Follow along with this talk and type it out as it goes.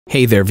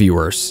Hey there,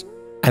 viewers.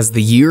 As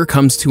the year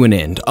comes to an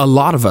end, a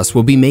lot of us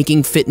will be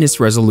making fitness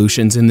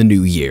resolutions in the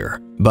new year.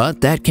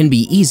 But that can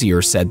be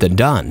easier said than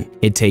done.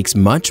 It takes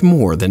much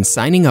more than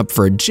signing up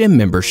for a gym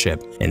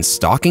membership and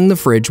stocking the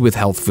fridge with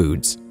health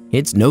foods.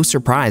 It's no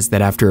surprise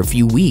that after a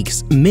few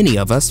weeks, many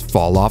of us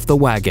fall off the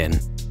wagon.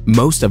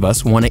 Most of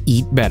us want to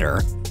eat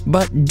better,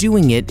 but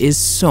doing it is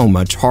so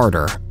much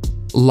harder.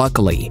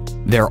 Luckily,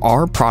 there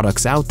are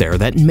products out there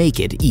that make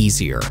it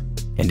easier.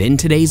 And in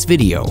today's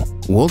video,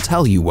 we'll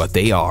tell you what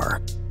they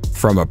are.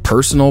 From a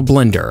personal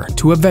blender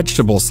to a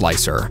vegetable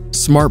slicer,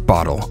 smart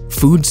bottle,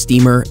 food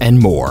steamer, and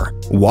more.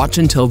 Watch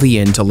until the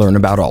end to learn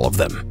about all of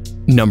them.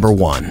 Number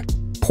 1.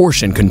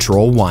 Portion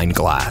Control Wine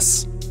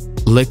Glass.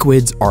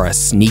 Liquids are a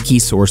sneaky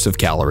source of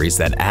calories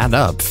that add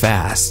up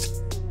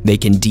fast. They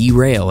can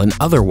derail an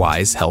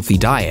otherwise healthy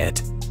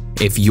diet.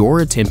 If you're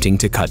attempting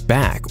to cut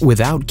back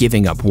without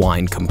giving up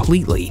wine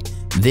completely,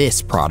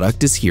 this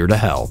product is here to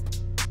help.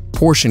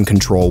 Portion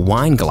control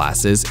wine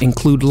glasses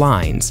include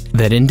lines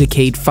that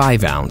indicate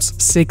 5-ounce,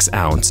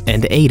 6-ounce,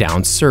 and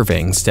 8-ounce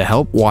servings to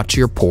help watch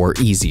your pour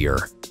easier.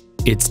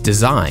 It's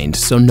designed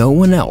so no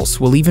one else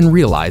will even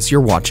realize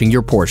you're watching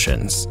your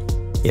portions.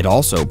 It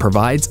also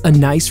provides a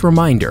nice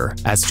reminder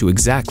as to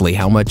exactly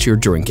how much you're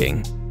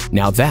drinking.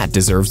 Now that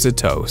deserves a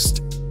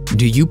toast.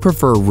 Do you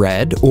prefer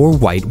red or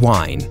white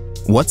wine?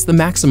 What's the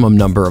maximum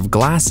number of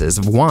glasses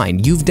of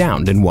wine you've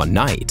downed in one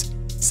night?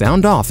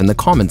 Sound off in the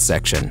comments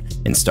section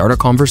and start a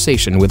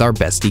conversation with our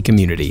Bestie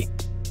community.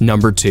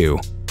 Number 2.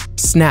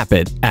 Snap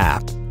It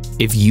app.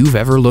 If you've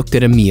ever looked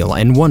at a meal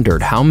and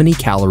wondered how many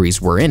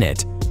calories were in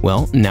it,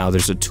 well, now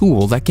there's a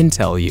tool that can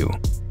tell you.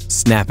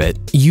 Snap It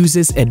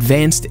uses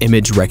advanced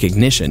image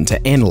recognition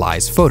to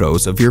analyze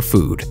photos of your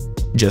food.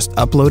 Just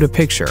upload a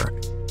picture,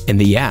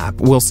 and the app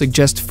will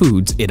suggest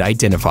foods it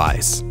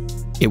identifies.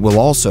 It will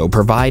also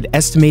provide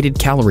estimated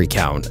calorie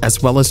count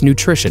as well as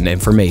nutrition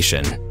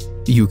information.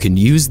 You can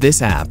use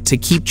this app to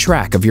keep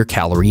track of your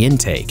calorie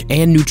intake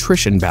and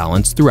nutrition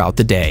balance throughout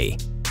the day.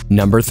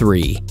 Number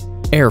 3.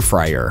 Air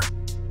fryer.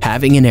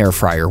 Having an air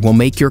fryer will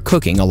make your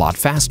cooking a lot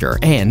faster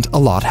and a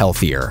lot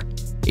healthier.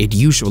 It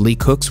usually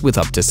cooks with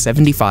up to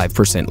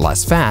 75%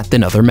 less fat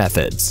than other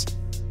methods.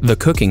 The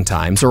cooking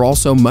times are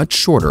also much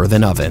shorter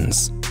than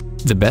ovens.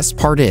 The best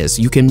part is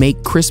you can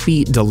make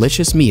crispy,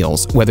 delicious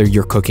meals whether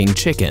you're cooking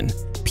chicken,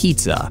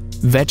 pizza,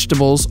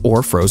 vegetables,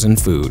 or frozen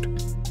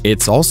food.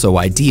 It's also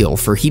ideal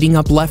for heating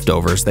up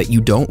leftovers that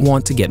you don't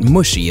want to get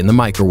mushy in the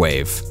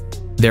microwave.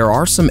 There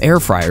are some air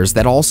fryers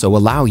that also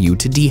allow you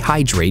to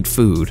dehydrate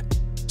food,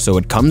 so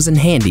it comes in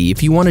handy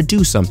if you want to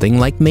do something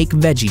like make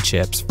veggie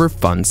chips for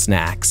fun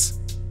snacks.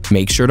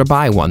 Make sure to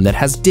buy one that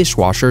has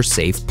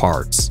dishwasher-safe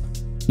parts.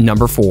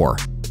 Number 4.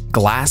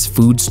 Glass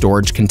food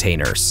storage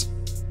containers.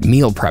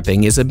 Meal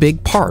prepping is a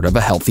big part of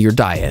a healthier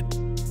diet.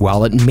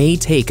 While it may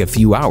take a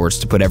few hours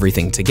to put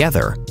everything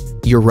together,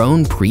 your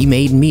own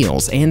pre-made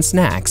meals and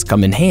snacks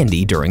come in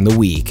handy during the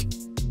week,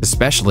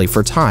 especially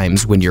for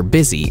times when you're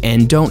busy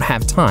and don't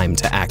have time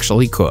to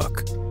actually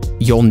cook.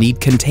 You'll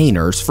need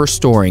containers for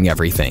storing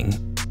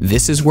everything.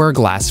 This is where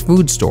glass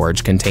food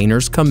storage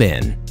containers come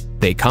in.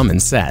 They come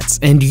in sets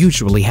and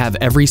usually have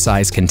every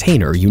size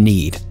container you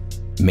need.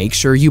 Make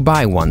sure you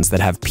buy ones that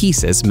have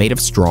pieces made of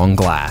strong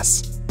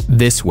glass.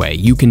 This way,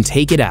 you can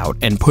take it out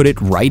and put it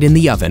right in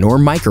the oven or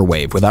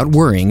microwave without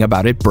worrying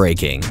about it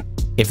breaking.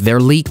 If they're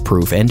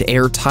leak-proof and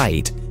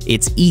airtight,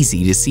 it's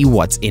easy to see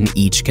what's in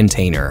each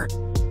container.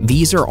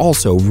 These are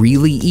also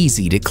really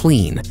easy to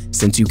clean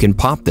since you can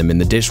pop them in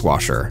the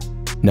dishwasher.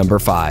 Number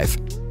 5.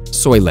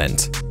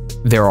 Soylent.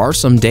 There are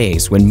some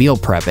days when meal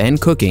prep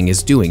and cooking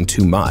is doing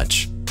too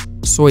much.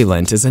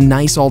 Soylent is a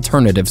nice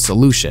alternative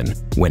solution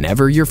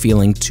whenever you're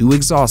feeling too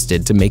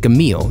exhausted to make a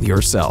meal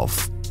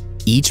yourself.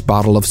 Each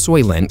bottle of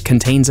Soylent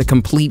contains a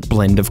complete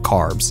blend of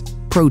carbs,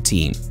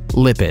 protein,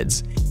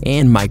 lipids,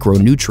 and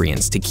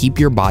micronutrients to keep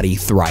your body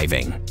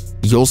thriving.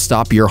 You'll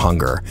stop your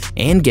hunger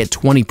and get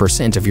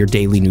 20% of your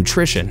daily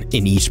nutrition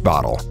in each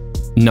bottle.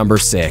 Number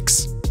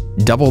 6.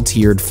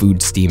 Double-tiered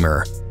food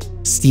steamer.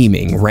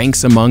 Steaming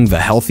ranks among the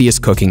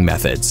healthiest cooking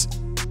methods.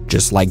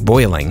 Just like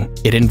boiling,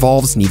 it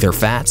involves neither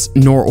fats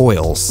nor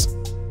oils.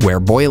 Where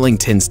boiling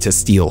tends to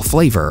steal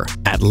flavor,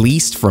 at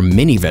least from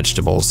many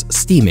vegetables,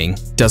 steaming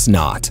does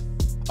not.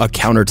 A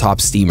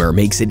countertop steamer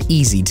makes it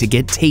easy to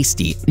get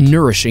tasty,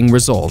 nourishing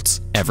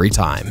results every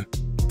time.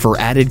 For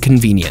added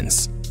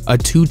convenience, a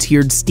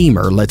 2-tiered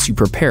steamer lets you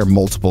prepare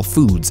multiple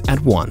foods at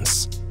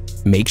once.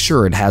 Make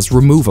sure it has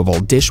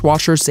removable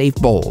dishwasher-safe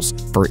bowls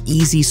for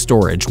easy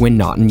storage when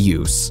not in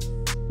use.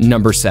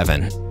 Number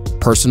 7.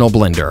 Personal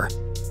blender.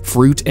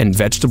 Fruit and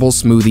vegetable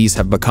smoothies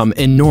have become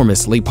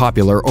enormously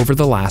popular over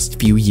the last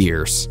few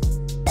years,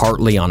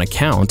 partly on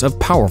account of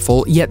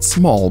powerful yet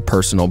small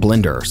personal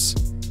blenders.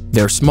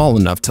 They're small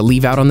enough to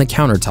leave out on the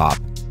countertop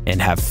and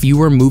have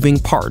fewer moving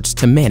parts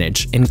to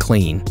manage and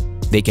clean.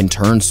 They can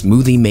turn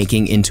smoothie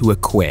making into a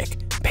quick,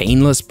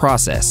 painless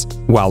process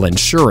while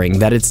ensuring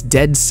that it's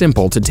dead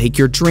simple to take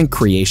your drink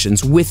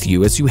creations with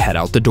you as you head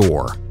out the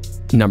door.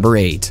 Number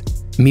 8.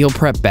 Meal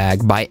Prep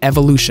Bag by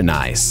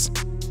Evolutionize.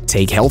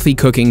 Take healthy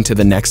cooking to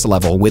the next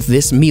level with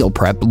this meal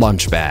prep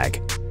lunch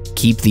bag.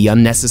 Keep the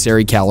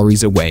unnecessary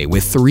calories away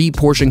with 3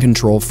 portion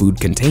control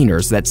food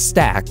containers that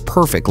stack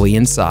perfectly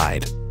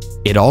inside.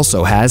 It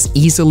also has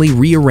easily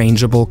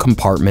rearrangeable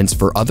compartments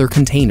for other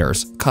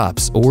containers,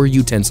 cups, or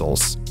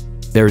utensils.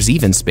 There's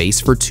even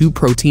space for 2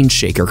 protein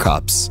shaker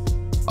cups.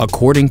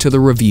 According to the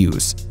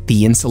reviews,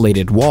 the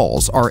insulated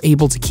walls are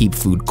able to keep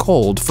food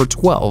cold for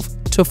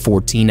 12 to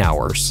 14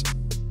 hours.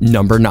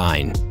 Number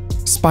 9.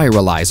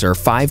 Spiralizer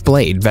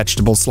 5-blade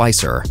vegetable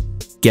slicer.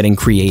 Getting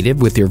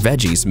creative with your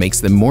veggies makes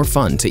them more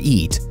fun to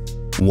eat.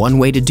 One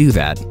way to do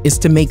that is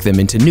to make them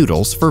into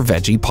noodles for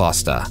veggie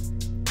pasta.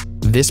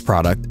 This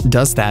product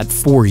does that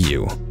for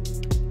you.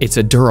 It's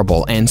a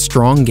durable and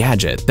strong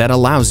gadget that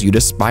allows you to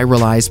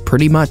spiralize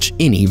pretty much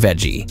any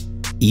veggie,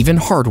 even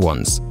hard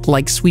ones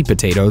like sweet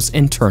potatoes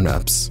and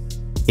turnips.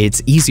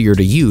 It's easier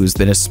to use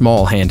than a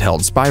small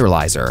handheld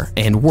spiralizer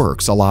and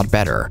works a lot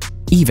better,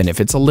 even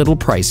if it's a little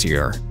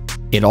pricier.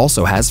 It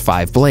also has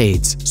 5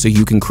 blades, so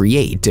you can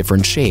create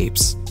different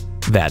shapes.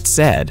 That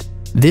said,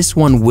 this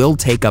one will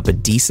take up a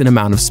decent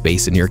amount of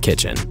space in your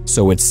kitchen,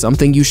 so it's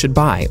something you should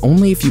buy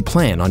only if you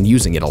plan on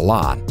using it a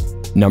lot.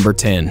 Number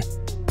 10.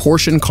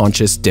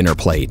 Portion-conscious dinner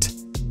plate.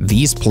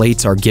 These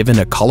plates are given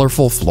a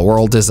colorful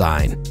floral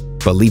design.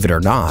 Believe it or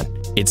not,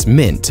 it's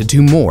meant to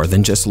do more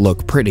than just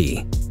look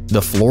pretty.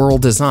 The floral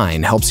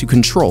design helps you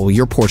control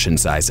your portion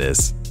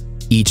sizes.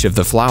 Each of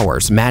the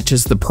flowers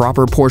matches the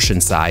proper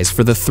portion size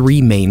for the 3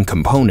 main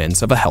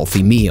components of a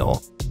healthy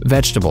meal: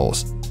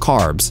 vegetables,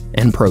 carbs,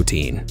 and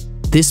protein.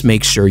 This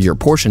makes sure your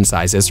portion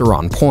sizes are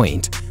on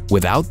point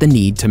without the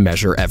need to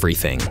measure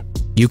everything.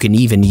 You can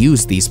even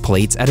use these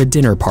plates at a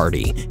dinner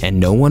party and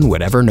no one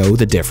would ever know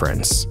the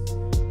difference.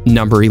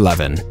 Number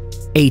 11.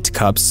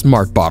 8-cup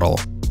Smart Bottle.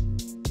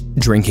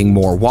 Drinking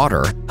more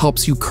water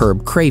helps you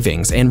curb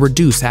cravings and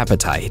reduce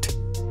appetite.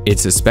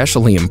 It's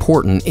especially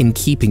important in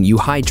keeping you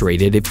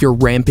hydrated if you're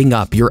ramping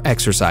up your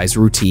exercise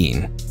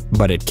routine,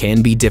 but it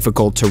can be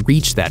difficult to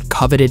reach that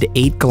coveted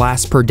 8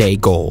 glass per day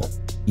goal.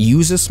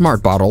 Use a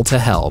smart bottle to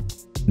help.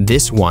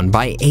 This one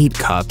by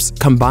 8cups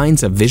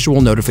combines a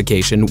visual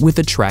notification with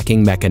a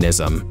tracking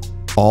mechanism,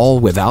 all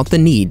without the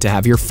need to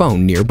have your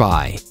phone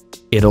nearby.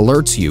 It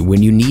alerts you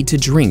when you need to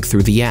drink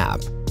through the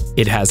app.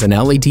 It has an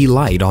LED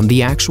light on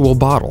the actual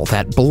bottle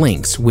that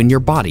blinks when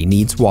your body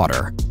needs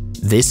water.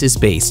 This is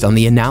based on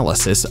the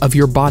analysis of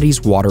your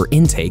body's water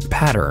intake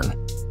pattern.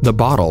 The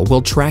bottle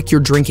will track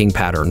your drinking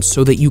patterns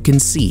so that you can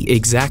see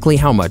exactly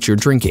how much you're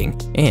drinking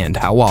and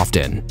how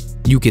often.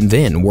 You can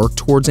then work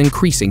towards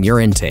increasing your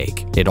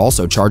intake. It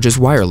also charges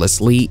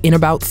wirelessly in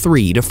about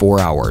 3 to 4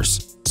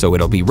 hours, so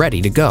it'll be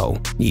ready to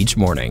go each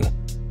morning.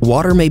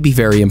 Water may be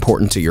very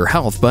important to your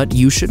health, but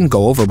you shouldn't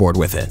go overboard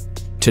with it.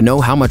 To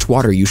know how much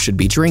water you should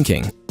be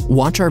drinking,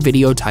 watch our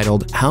video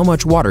titled "How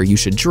Much Water You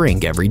Should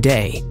Drink Every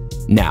Day."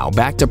 Now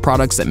back to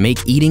products that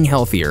make eating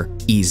healthier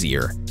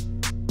easier.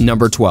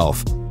 Number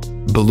 12.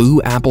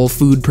 BlueApple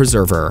Food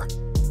Preserver.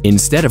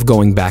 Instead of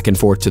going back and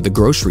forth to the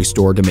grocery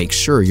store to make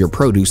sure your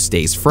produce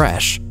stays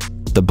fresh,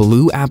 the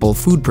BlueApple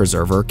Food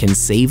Preserver can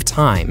save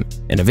time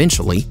and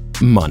eventually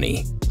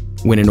money.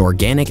 When an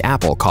organic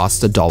apple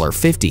costs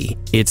 $1.50,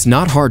 it's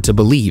not hard to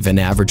believe an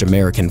average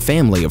American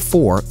family of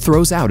 4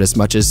 throws out as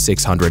much as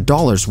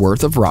 $600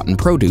 worth of rotten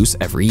produce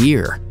every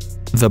year.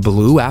 The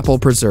BlueApple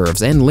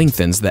preserves and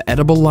lengthens the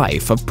edible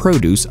life of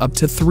produce up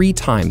to 3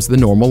 times the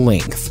normal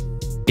length.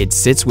 It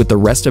sits with the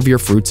rest of your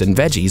fruits and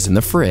veggies in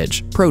the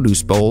fridge,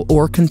 produce bowl,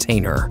 or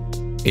container.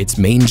 Its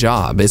main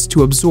job is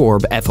to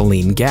absorb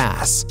ethylene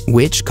gas,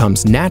 which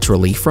comes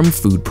naturally from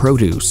food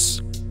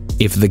produce.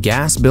 If the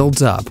gas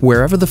builds up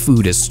wherever the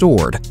food is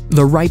stored,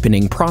 the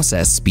ripening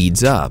process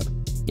speeds up.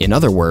 In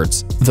other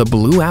words, the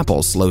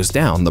BlueApple slows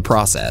down the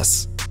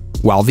process.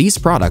 While these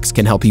products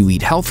can help you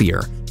eat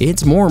healthier,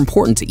 it's more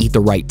important to eat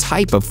the right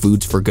type of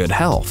foods for good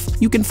health.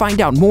 You can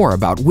find out more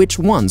about which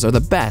ones are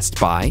the best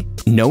by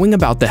knowing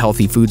about the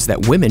healthy foods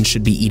that women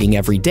should be eating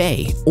every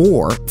day,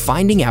 or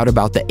finding out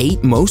about the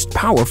 8 most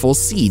powerful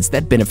seeds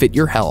that benefit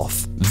your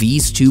health.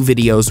 These 2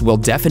 videos will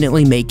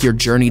definitely make your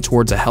journey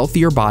towards a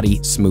healthier body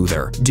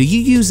smoother. Do you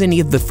use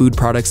any of the food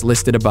products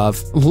listed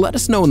above? Let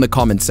us know in the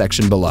comments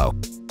section below.